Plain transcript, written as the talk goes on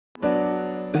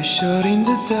A shot in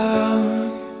the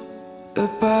dark, a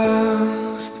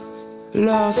past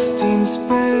lost in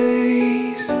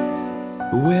space.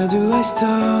 Where do I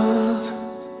start?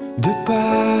 The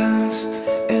past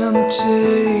and the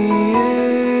chase.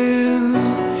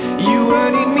 You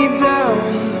hunted me down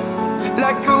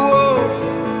like a wolf,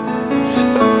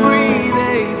 a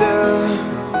predator.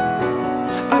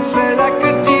 I felt like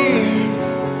a deer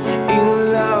in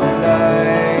love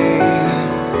light.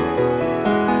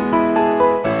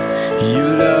 You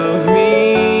love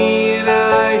me and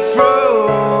I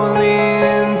froze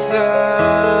in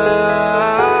time,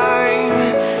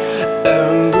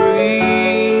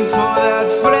 hungry for that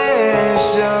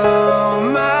flesh of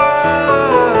mine.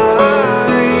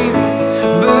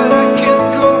 But I can't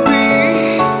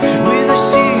compete with a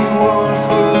she-wolf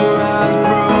who has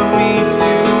brought me to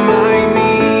my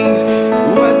knees.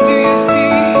 What do you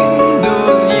see in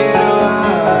those yellow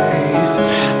eyes?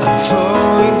 I'm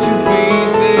falling to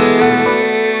pieces.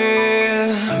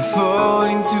 I'm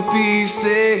falling to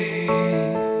pieces.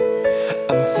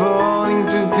 I'm falling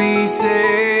to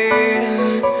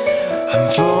pieces. I'm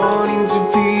falling to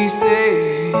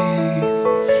pieces.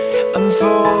 I'm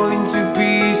falling.